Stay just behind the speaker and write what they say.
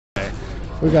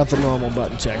We got the normal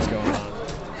button checks going on.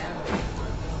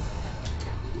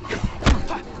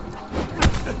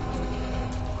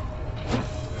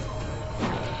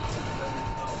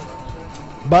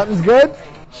 Buttons good?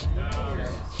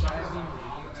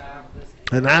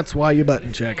 And that's why you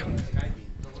button check.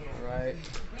 Right.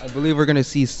 I believe we're going to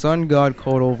see Sun God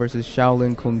Kodo versus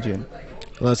Shaolin Kungjin.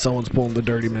 Unless someone's pulling the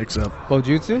dirty mix up.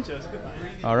 Bojutsu?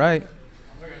 All right.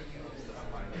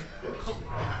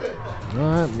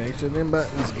 Alright, make sure them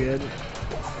buttons good.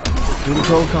 Do the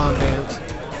cold con dance.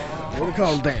 Do the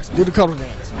cold dance. Do the cold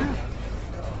dance.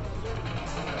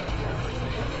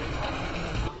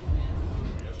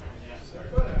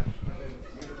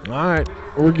 Alright,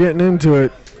 we're getting into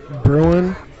it.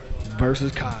 Bruin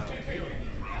versus Kyle.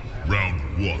 Round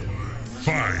 1.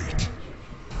 Fight.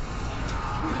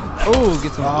 Oh,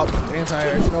 gets him.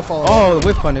 Anti-air. No follow. Oh, the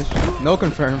whip punish. No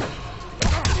confirm.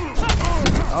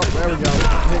 Oh, there we go.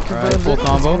 Hit confirmed. Right, full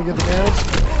combo. Get the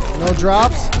damage. No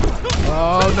drops.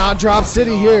 Oh, not drop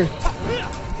city here.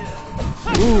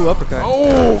 Ooh, uppercut.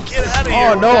 Oh, get out of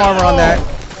here. Oh, no armor on that.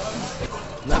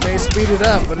 That may speed it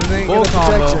up, but it ain't Full gonna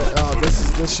protect combo. you. Oh,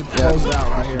 this should close it out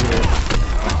right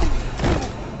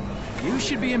here. You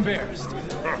should be embarrassed.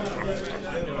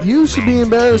 You should be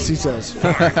embarrassed, he says.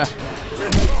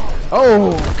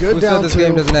 Oh, good Who down said this two.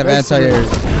 game doesn't have Nice anti-airs?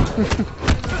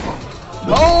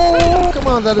 Oh, come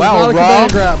on, that is Wow, not a raw,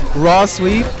 command grab. raw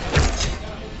sweep.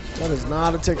 That is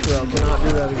not a tick throw. Cannot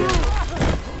do that again.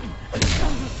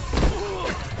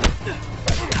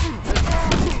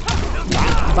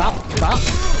 Bop, bop.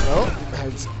 Oh,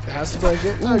 has to break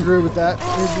it. I agree with that.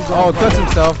 Oh, cuts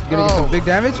himself. Getting some big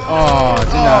damage. Oh,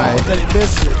 denied. Then he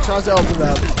missed it. Tries to open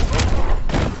up.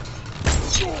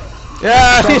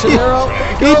 Yeah, Catch an arrow.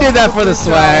 he did that for the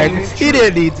swag. He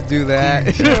didn't need to do that.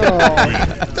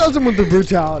 Oh, does him with the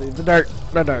brutality. The dirt.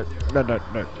 The dirt. The dirt.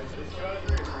 Dirt.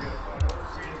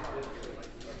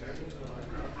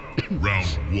 Round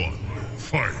 1.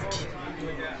 Fight.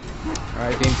 All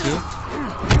right, game 2.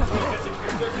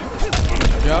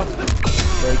 Jump.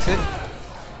 Breaks it.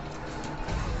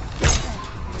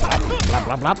 Blop,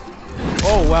 blop, blop.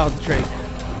 Oh, wow, the trade.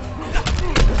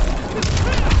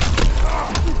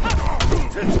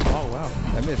 Oh, wow,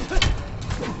 I missed.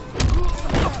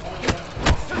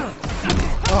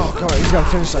 Oh, come on. He's got to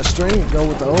finish that string and go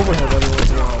with the overhead every once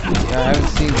in a while. Yeah, I haven't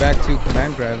seen back to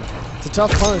command grab. It's a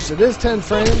tough punish. It is 10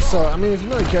 frames, so, I mean, if you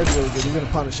know your character really good, you're going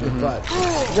to punish it, but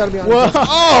you got to be on Whoa. the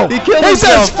Oh! He killed He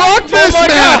himself. says, fuck this my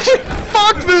match! gosh.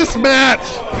 Fuck this match!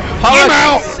 I'm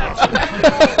out!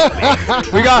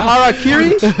 We got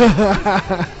Harakiri?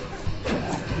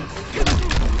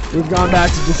 We've gone back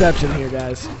to deception here,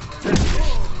 guys.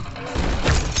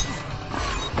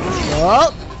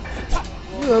 Oh!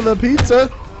 The pizza.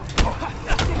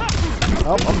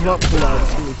 Oh, I'm up for that.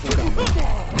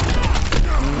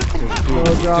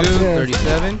 Drop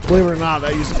 37. Believe it or not,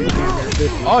 that used to be 50.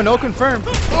 Oh, no confirm.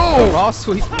 Oh! Raw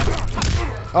sweep.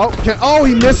 Oh,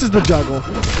 he misses the juggle.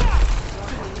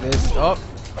 Miss. Oh,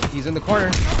 he's in the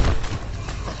corner.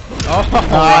 Oh,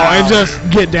 And just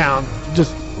get down.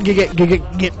 Just get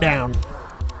down.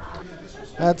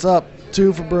 That's up.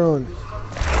 2 for Bruin.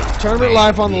 Tournament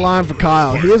life on the line for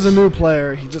Kyle. He is a new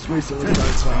player. He just recently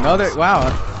started playing. Another. Wow,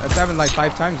 that's happened like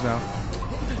 5 times now.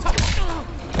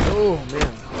 Oh,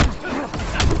 man.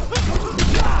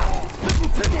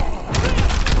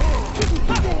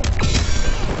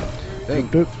 Dang.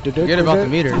 Forget about the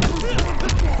meter.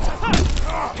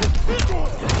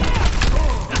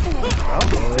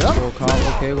 Full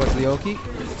combo. Okay, what's the Oki?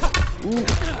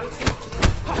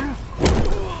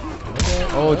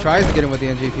 Oh, tries to get him with the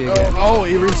NJP again. Oh,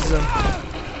 he reaches him.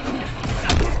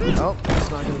 Oh, it's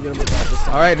not going to get him with that this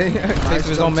time. All right, takes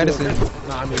his own medicine.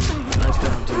 No, I mean, nice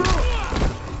down too.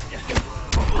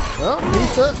 Well,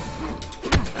 pizza.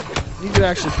 You could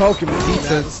actually poke him with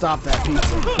pizza to stop that pizza.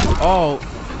 Oh,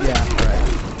 yeah,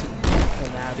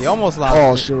 right. He almost lost.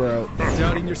 Oh, it. sure.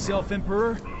 Doubting yourself,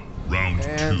 Emperor? Round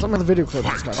And 2. some of the video clip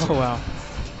is Oh, wow.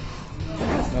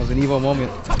 That was an evil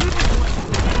moment.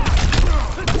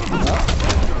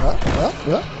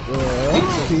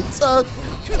 Pizza.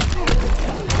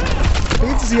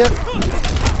 Pizza's here.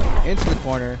 Into the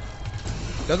corner.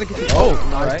 Doesn't get to. Oh,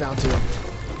 nice right. down two.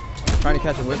 Trying to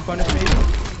catch a whip punish, maybe?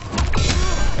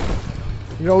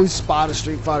 You can always spot a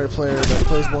Street Fighter player that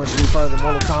plays more Street Fighter than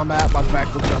Mortal Kombat by the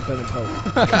fact they'll jump in and poke.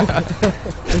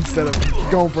 Instead of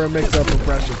going for a mix-up or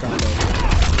pressure combo.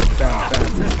 Bam, bam.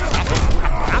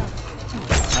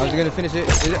 How's he gonna finish it?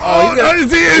 Is it Oh, he's gonna,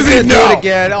 is he? do No. it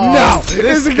again. Oh, No.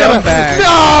 this Is he gonna? scumbag.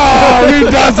 No, he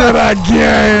does it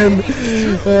again.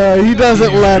 He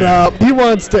doesn't let up. He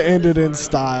wants to end it in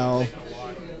style.